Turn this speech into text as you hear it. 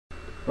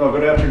Well,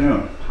 good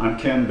afternoon. I'm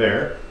Ken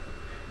Baer,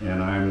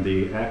 and I'm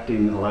the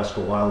acting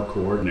AlaskaWILD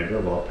coordinator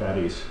while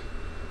Patty's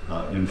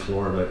in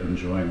Florida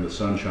enjoying the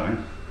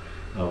sunshine.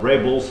 Ray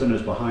Bolson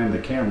is behind the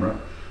camera,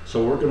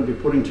 so we're going to be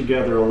putting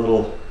together a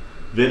little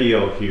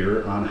video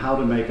here on how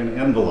to make an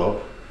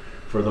envelope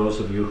for those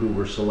of you who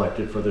were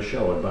selected for the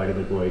show. And by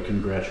the way,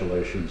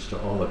 congratulations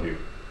to all of you.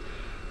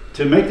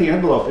 To make the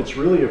envelope, it's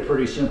really a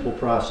pretty simple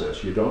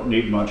process. You don't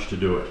need much to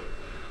do it.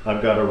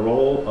 I've got a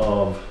roll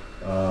of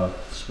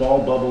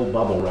small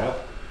bubble wrap,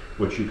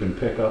 which you can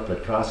pick up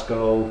at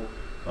Costco,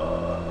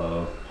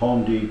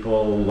 Home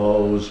Depot,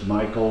 Lowe's,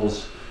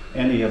 Michael's,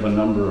 any of a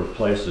number of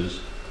places.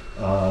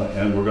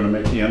 And we're going to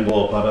make the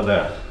envelope out of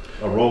that.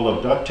 A roll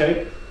of duct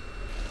tape,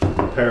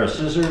 a pair of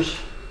scissors,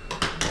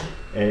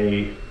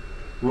 a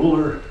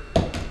ruler,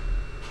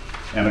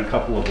 and a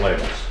couple of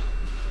labels.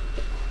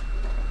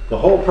 The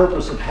whole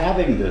purpose of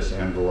having this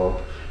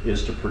envelope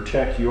is to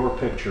protect your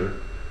picture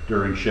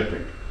during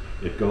shipping.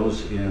 It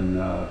goes in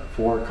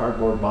 4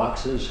 cardboard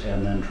boxes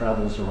and then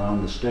travels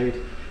around the state,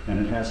 and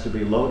it has to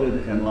be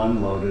loaded and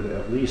unloaded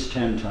at least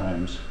 10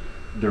 times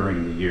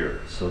during the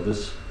year. So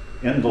this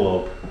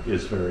envelope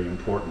is very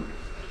important.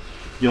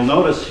 You'll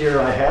notice here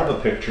I have a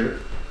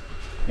picture,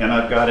 and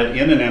I've got it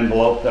in an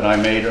envelope that I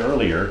made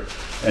earlier,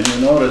 and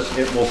you'll notice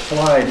it will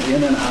slide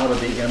in and out of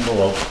the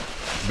envelope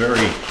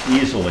very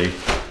easily.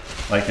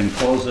 I can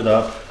close it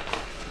up,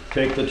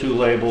 take the 2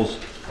 labels,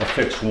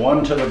 affix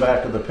one to the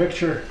back of the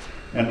picture,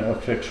 and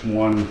affix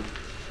one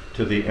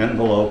to the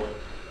envelope,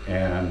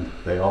 and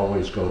they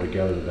always go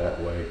together that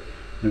way,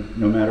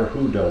 no matter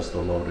who does the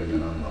loading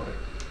and unloading.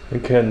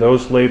 And Ken,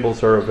 those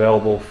labels are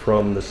available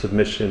from the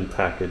submission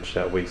package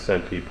that we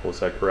sent people,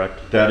 is that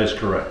correct? That is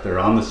correct. They're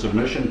on the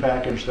submission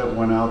package that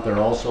went out. They're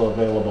also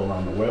available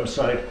on the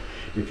website.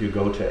 If you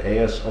go to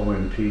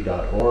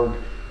ASONP.org,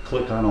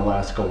 click on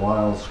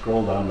AlaskaWILD,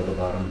 scroll down to the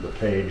bottom of the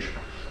page,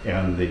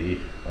 and the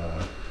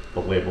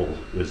label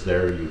is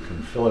there. You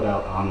can fill it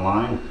out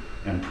online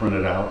and print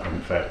it out. In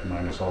fact,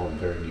 mine is all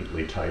very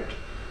neatly typed,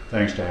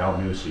 thanks to Al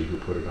Musi, who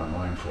put it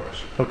online for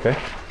us. Okay.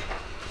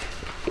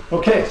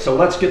 Okay, so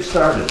let's get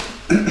started.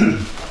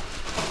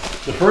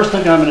 The first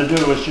thing I'm going to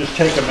do is just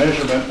take a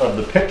measurement of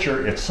the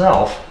picture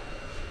itself.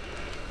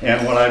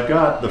 And what I've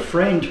got, the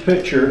framed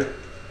picture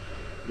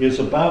is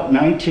about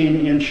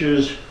 19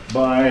 inches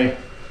by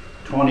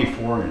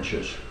 24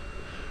 inches.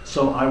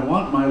 So I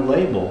want my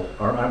label,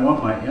 or I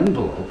want my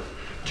envelope,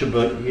 to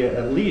be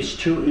at least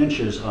 2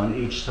 inches on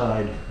each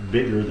side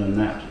bigger than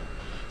that.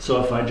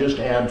 So if I just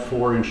add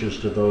 4 inches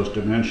to those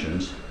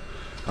dimensions,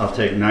 I'll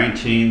take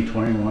 19,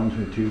 21,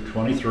 22,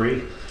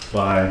 23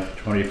 by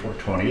 24,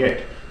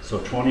 28. So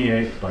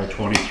 28 by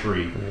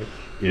 23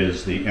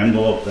 is the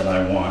envelope that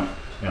I want,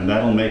 and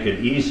that'll make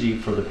it easy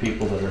for the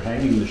people that are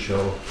hanging the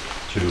show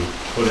to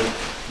put it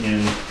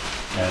in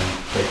and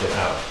take it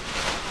out.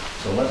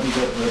 So let me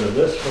get rid of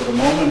this for the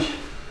moment,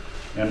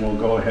 and we'll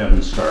go ahead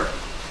and start.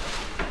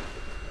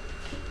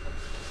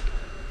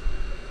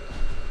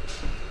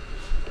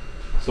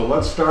 So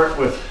let's start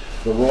with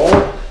the roll.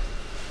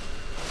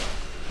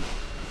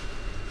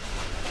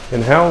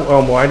 And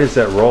how wide is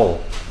that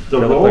roll? The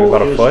roll roll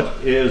about a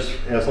foot? is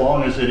as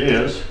long as it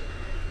is,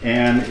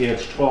 and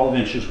it's 12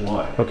 inches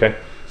wide. Okay.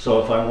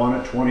 So if I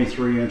want it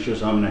 23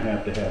 inches, I'm going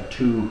to have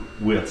 2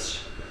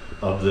 widths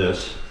of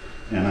this,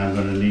 and I'm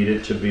going to need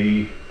it to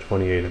be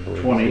 28, I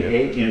believe.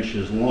 28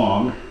 inches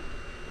long.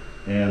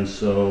 And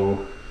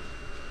so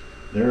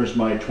there's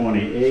my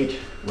 28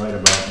 right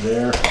about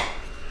there.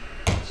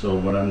 So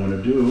what I'm going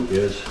to do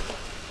is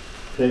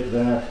take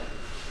that,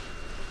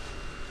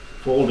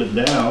 fold it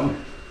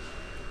down,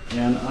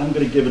 and I'm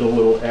going to give it a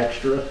little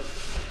extra.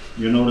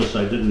 You notice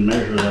I didn't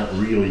measure that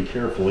really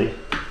carefully,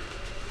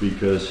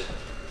 because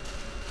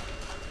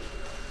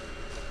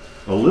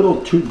a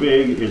little too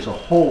big is a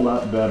whole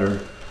lot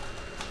better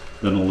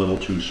than a little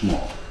too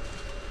small.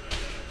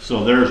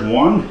 So there's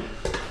one.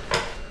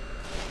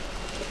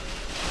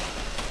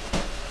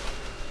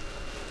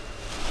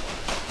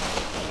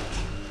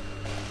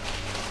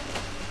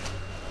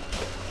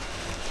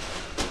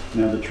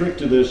 Now the trick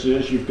to this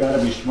is you've got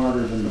to be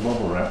smarter than the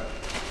bubble wrap.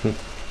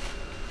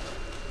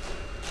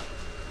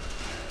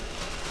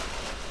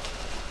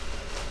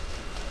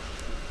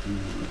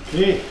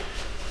 Okay.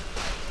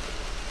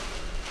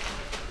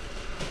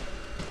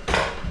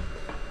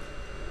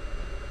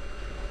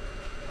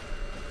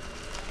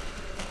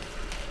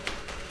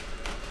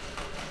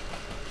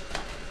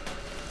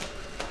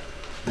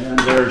 And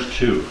there's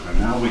 2. And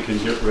now we can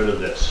get rid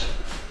of this.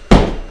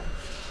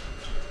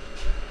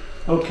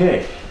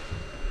 Okay.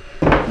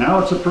 Now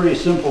it's a pretty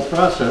simple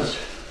process.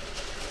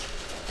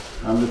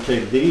 I'm going to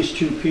take these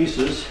 2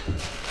 pieces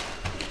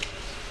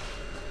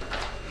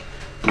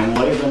and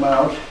lay them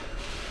out.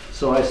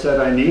 So I said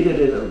I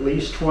needed it at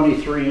least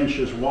 23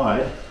 inches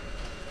wide.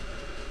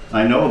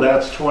 I know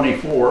that's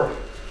 24,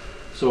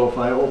 so if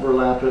I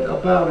overlap it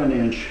about an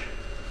inch,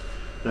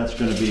 that's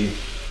going to be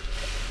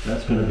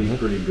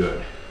pretty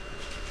good.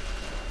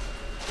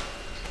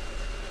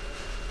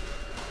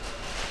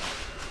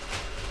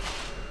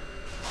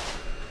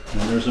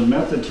 Now there's a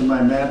method to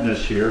my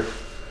madness here.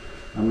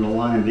 I'm going to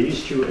line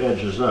these two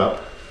edges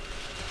up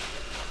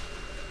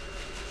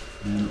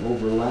and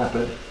overlap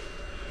it.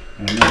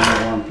 And then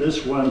I want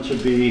this one to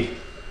be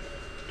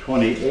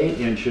 28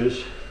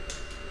 inches.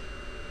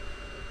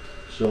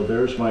 So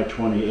there's my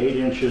 28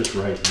 inches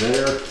right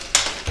there.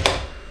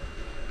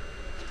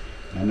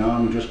 And now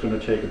I'm just going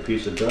to take a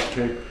piece of duct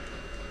tape.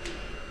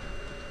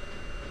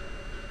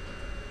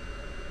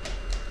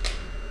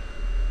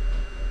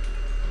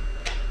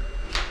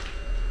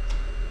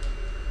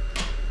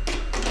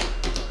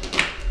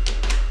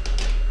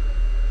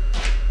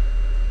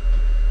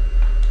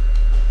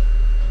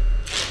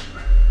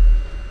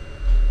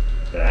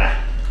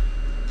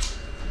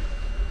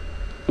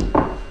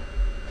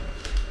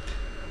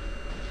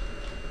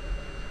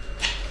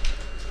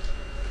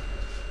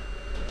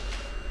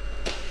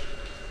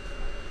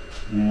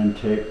 And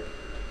tape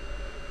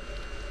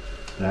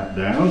that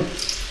down.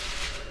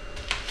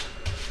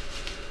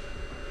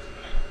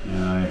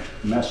 And I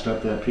messed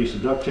up that piece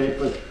of duct tape,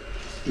 but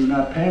do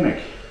not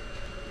panic,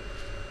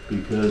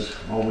 because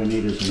all we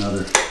need is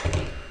another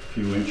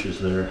few inches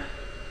there.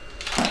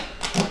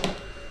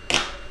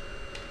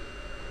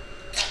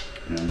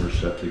 And we're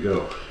set to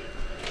go.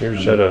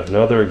 Here's yet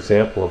another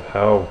example of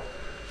how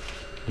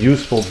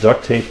useful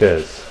duct tape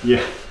is.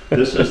 Yeah,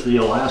 this is the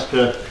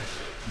Alaska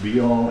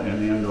be-all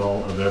and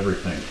end-all of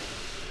everything.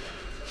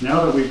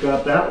 Now that we've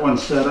got that one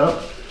set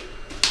up,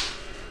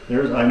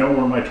 I know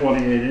where my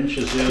 28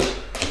 inches is,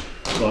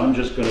 so I'm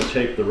just going to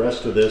take the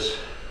rest of this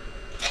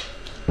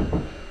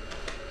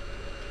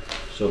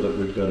so that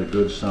we've got a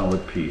good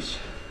solid piece.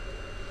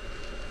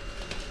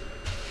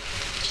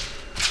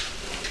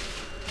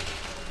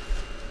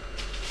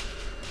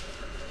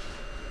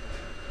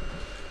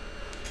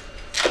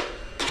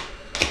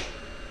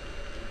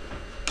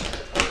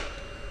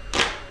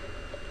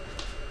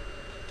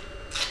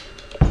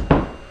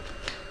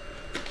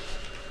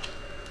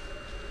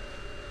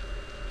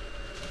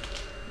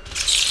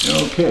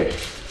 Okay,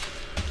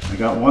 I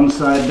got one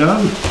side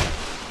done.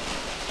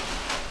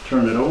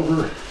 Turn it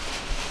over.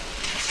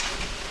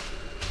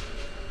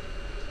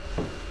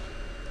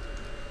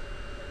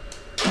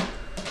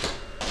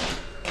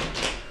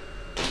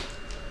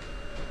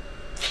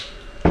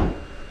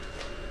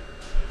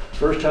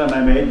 First time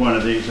I made one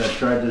of these, I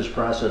tried this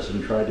process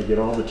and tried to get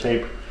all the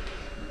tape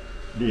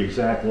the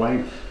exact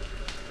length,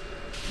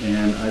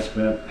 and I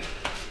spent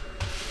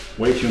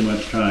way too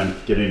much time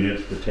getting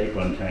the tape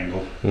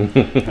untangled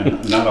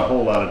and not a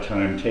whole lot of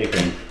time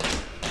taping.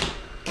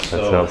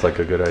 That sounds like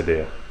a good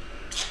idea.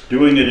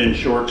 Doing it in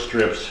short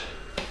strips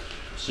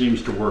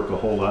seems to work a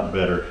whole lot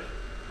better.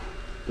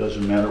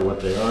 Doesn't matter what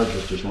they are,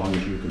 just as long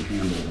as you can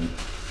handle them.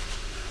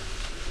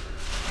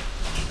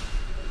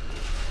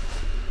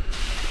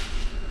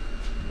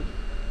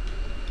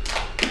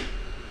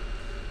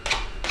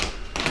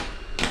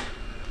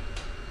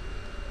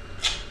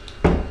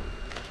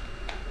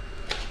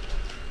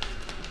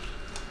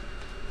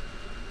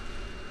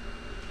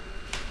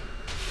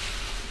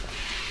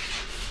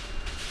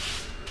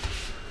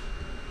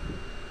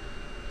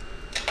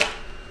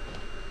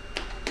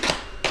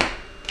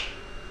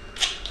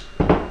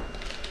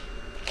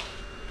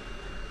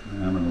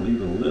 I'm going to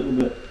leave a little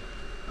bit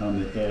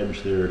on the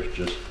edge there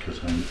just because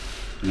I'm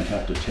going to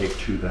have to take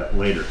to that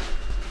later.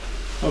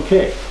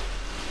 Okay,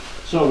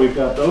 so we've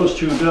got those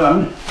two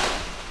done.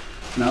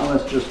 Now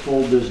let's just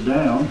fold this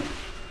down,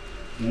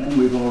 and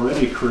we've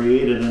already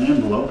created an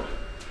envelope,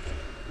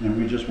 and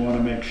we just want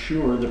to make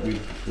sure that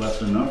we've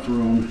left enough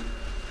room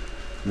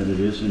that it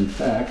is in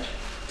fact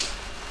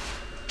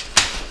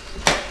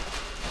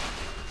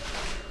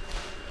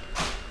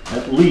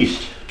at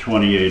least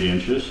 28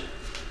 inches.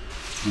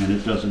 And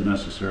it doesn't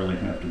necessarily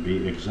have to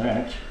be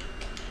exact.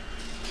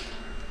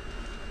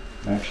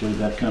 Actually,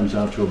 that comes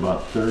out to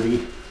about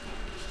 30.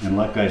 And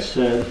like I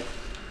said,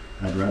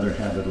 I'd rather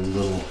have it a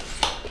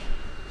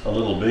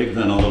little big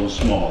than a little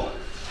small,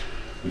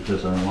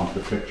 because I want the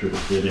picture to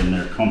fit in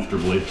there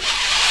comfortably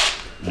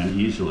and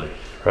easily.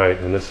 Right,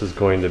 and this is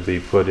going to be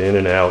put in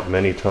and out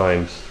many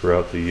times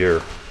throughout the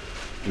year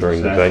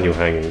during the venue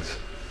hangings.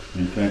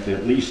 In fact,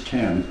 at least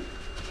 10.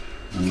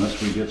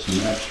 Unless we get some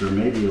extra,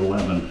 maybe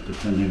 11,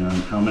 depending on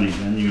how many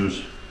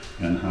venues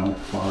and how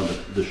far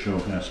the show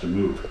has to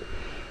move.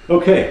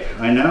 Okay,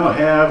 I now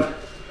have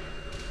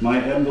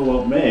my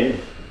envelope made,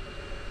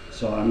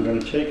 so I'm going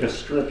to take a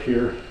strip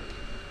here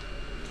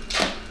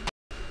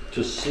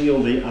to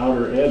seal the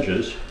outer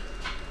edges,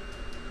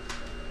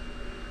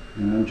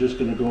 and I'm just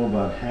going to go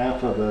about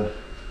half of the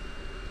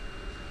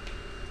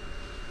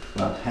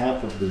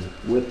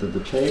width of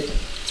the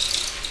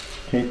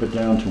tape it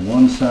down to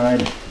one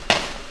side.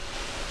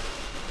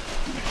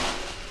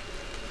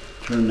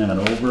 Turn that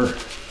over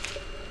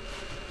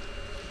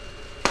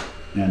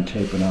and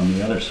tape it on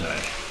the other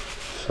side.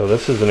 So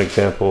this is an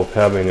example of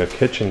having a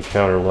kitchen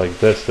counter like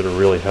this that it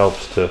really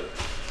helps to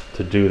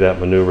do that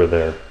maneuver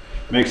there.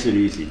 Makes it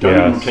easy.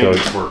 Don't even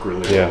take work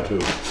really well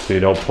too. So you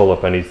don't pull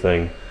up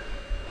anything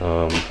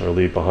or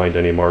leave behind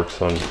any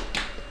marks on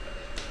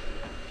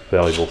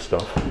valuable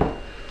stuff.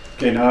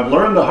 Okay, now I've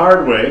learned the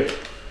hard way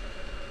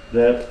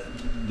that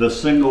the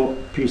single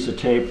piece of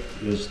tape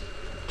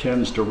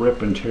tends to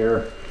rip and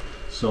tear,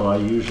 so I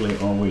usually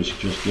always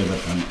just give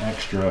it an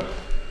extra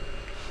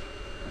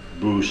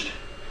boost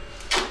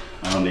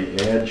on the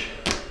edge.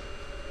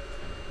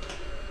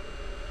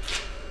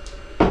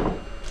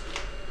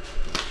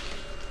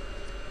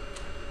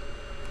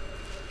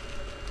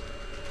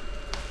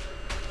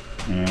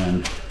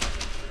 And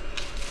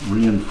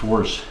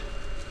reinforce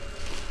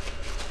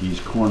these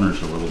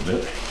corners a little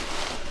bit.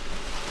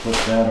 Flip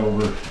that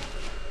over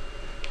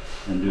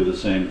and do the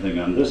same thing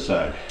on this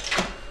side.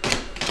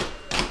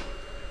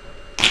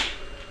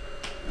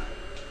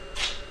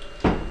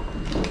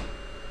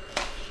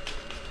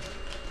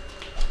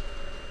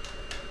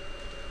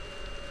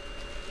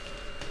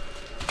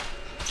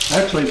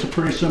 Actually, it's a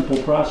pretty simple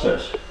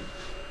process.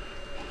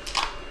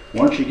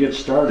 Once you get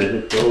started,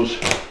 it goes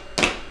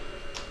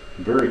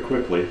very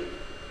quickly.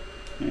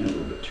 And a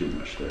little bit too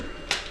much there.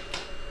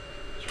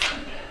 That's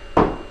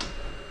right.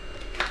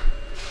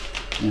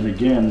 And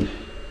again,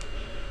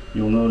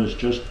 you'll notice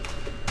just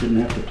didn't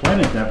have to plan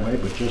it that way,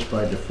 but just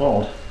by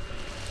default,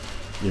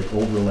 it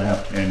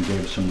overlapped and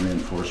gave some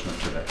reinforcement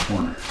to that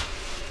corner.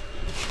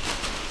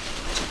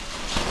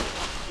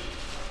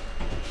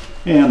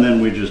 And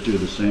then we just do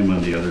the same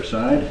on the other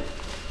side.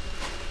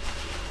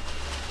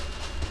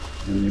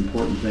 And the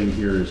important thing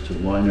here is to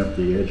line up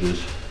the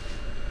edges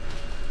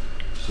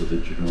so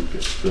that you don't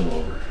get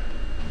spillover.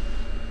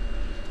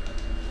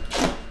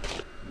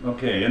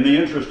 Okay, in the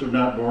interest of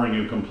not boring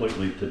you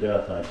completely to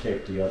death, I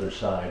taped the other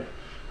side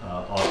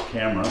off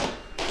camera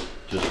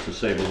just to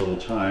save a little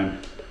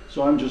time.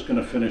 So I'm just going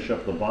to finish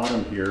up the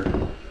bottom here.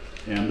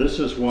 And this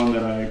is one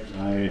that I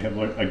have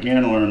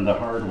again learned the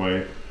hard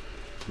way,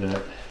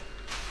 that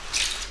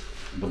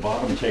the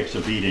bottom takes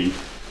a beating,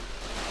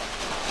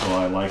 so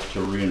I like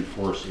to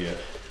reinforce it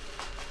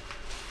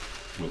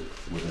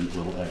with a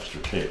little extra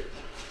tape.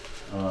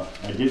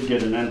 I did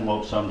get an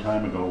envelope some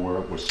time ago where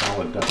it was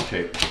solid duct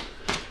tape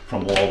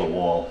from wall to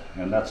wall,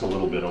 and that's a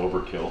little bit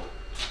overkill.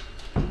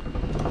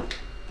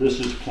 This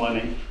is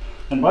plenty.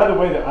 And by the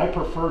way, I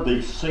prefer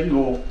the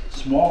single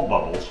small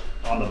bubbles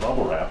on the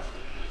bubble wrap.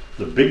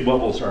 The big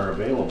bubbles are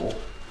available,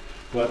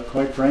 but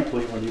quite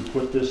frankly, when you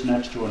put this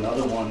next to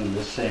another one in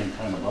this same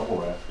kind of bubble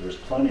wrap, there's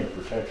plenty of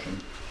protection,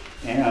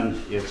 and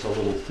it's a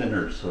little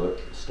thinner so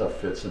stuff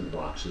fits in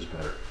boxes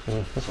better.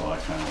 So I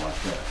kind of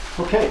like that.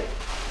 Okay,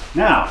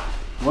 now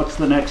what's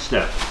the next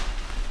step?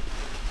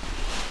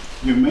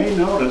 You may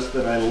notice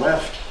that I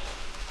left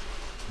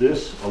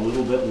this a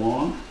little bit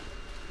long.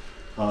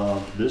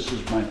 This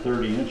is my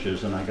 30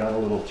 inches and I got a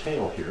little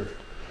tail here.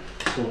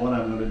 So what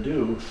I'm going to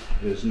do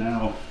is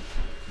now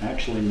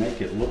actually make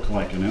it look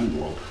like an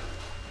envelope.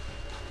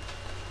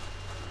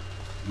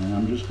 And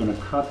I'm just going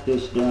to cut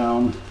this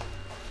down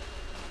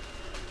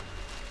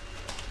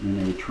in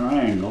a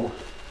triangle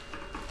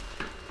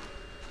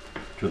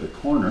to the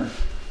corner.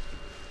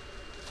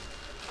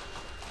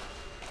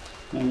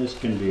 And this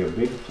can be a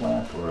big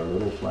flap or a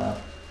little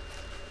flap,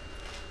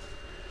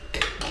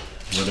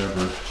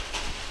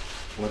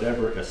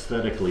 whatever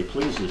aesthetically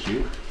pleases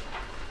you.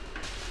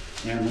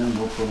 And then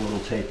we'll put a little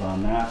tape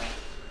on that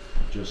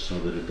just so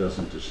that it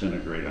doesn't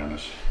disintegrate on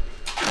us.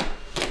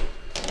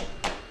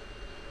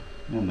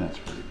 And that's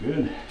pretty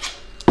good.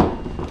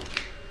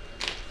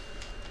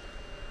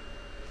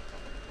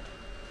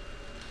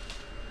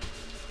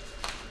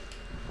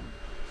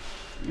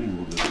 And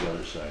we'll do the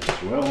other side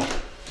as well.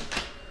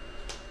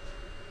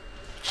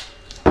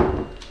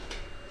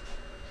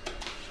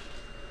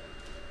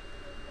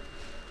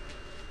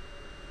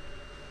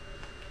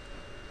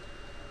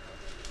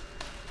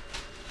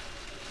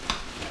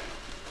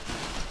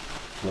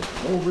 Flip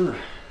it over.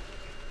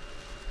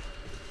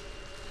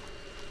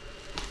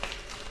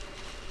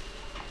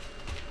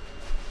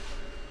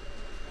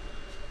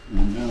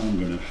 And now I'm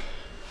going to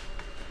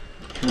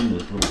trim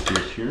this little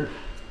piece here.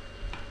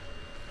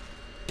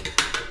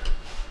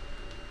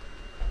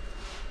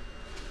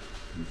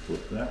 And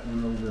flip that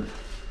one over.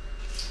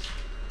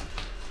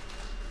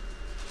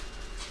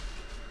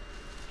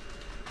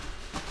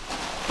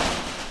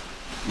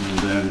 And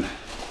then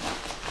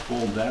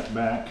fold that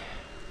back.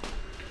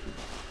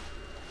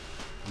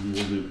 And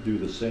we'll do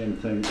the same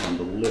thing on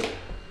the lip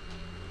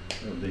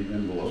of the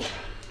envelope.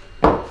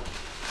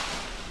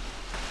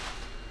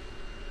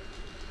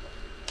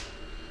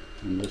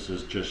 And this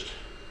is just,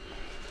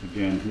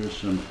 again,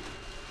 here's a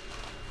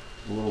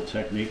little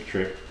technique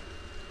trick.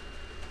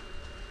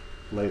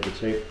 Lay the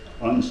tape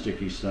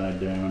unsticky side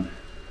down,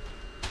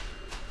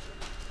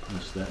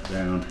 press that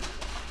down,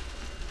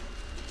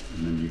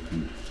 and then you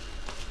can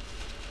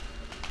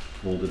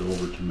fold it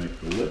over to make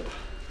the lip.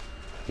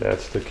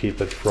 That's to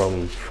keep it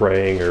from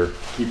fraying or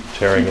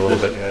tearing a little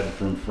bit. Head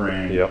from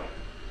fraying. Yep.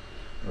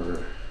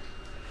 Or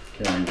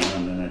carrying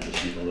on. Then I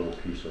just need a little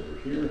piece over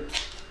here.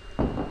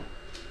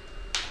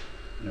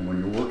 And when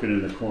you're working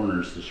in the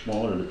corners, the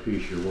smaller the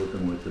piece you're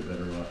working with, the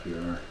better off you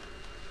are.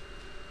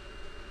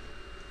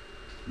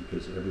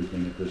 Because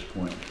everything at this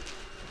point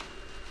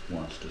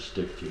wants to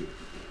stick to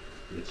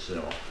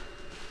itself.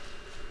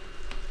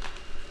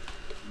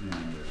 And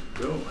there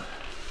we go.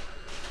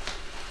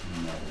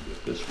 And now we'll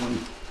get this one.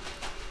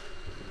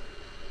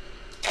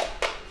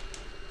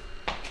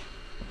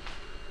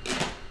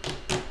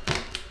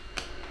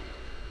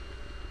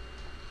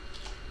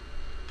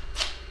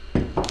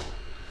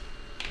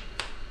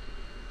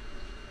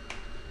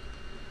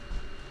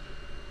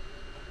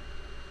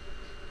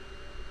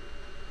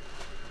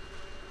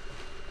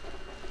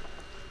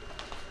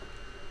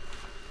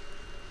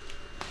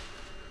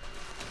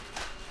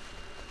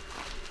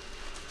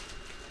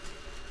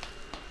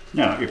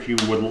 Now, if you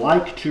would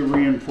like to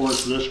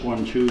reinforce this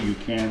one too, you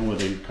can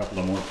with a couple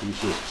of more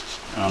pieces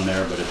on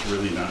there, but it's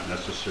really not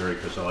necessary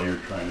because all you're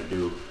trying to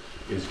do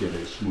is get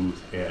a smooth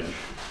edge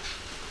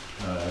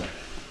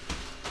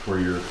for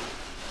your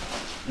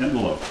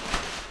envelope.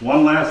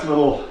 One last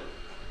little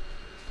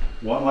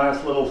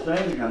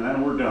thing, and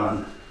then we're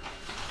done.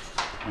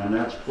 And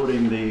that's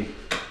putting the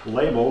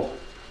label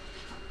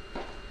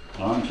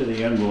onto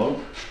the envelope.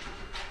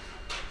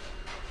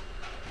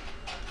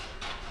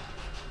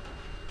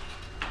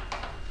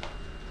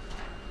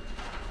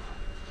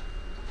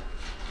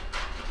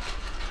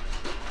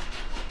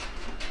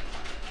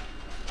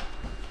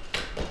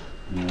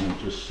 And we'll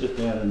just sit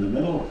that in the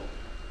middle.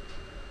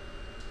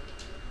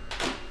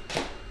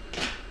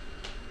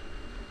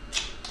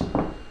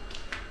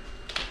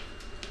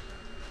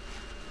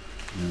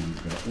 And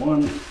we've got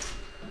one.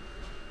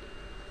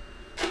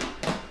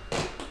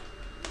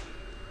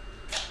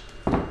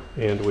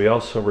 And we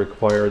also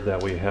require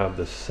that we have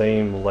the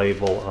same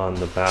label on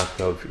the back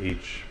of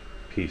each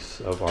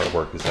piece of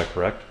artwork. Is that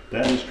correct?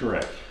 That is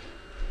correct.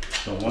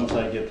 So once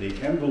I get the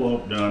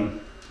envelope done,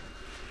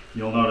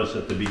 you'll notice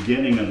at the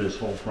beginning of this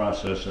whole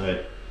process,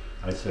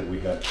 I said we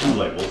had 2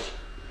 labels.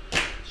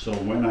 So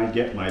when I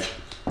get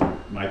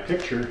my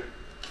picture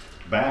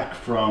back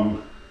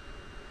from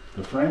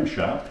the frame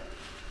shop,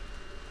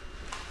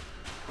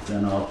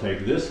 then I'll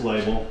take this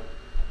label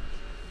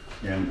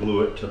and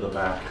glue it to the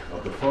back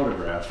of the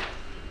photograph.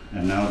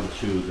 And now the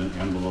two, the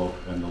envelope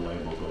and the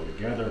label, go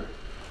together,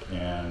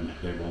 and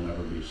they will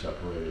never be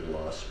separated,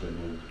 lost,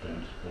 spindled,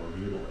 bent, or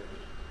mutilated.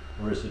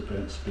 Or is it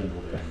bent,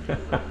 spindled, and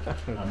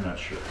mutilated? I'm not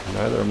sure.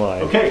 Neither am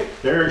I. Okay,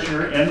 there's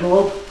your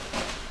envelope.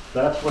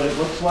 That's what it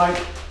looks like.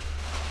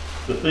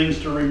 The things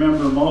to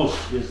remember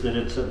most is that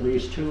it's at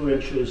least 2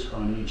 inches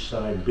on each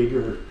side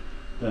bigger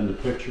than the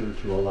picture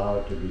to allow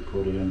it to be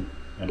put in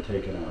and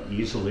taken out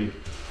easily,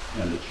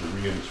 and that you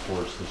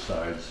reinforce the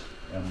sides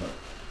and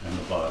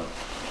the bottom.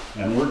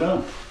 And we're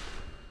done.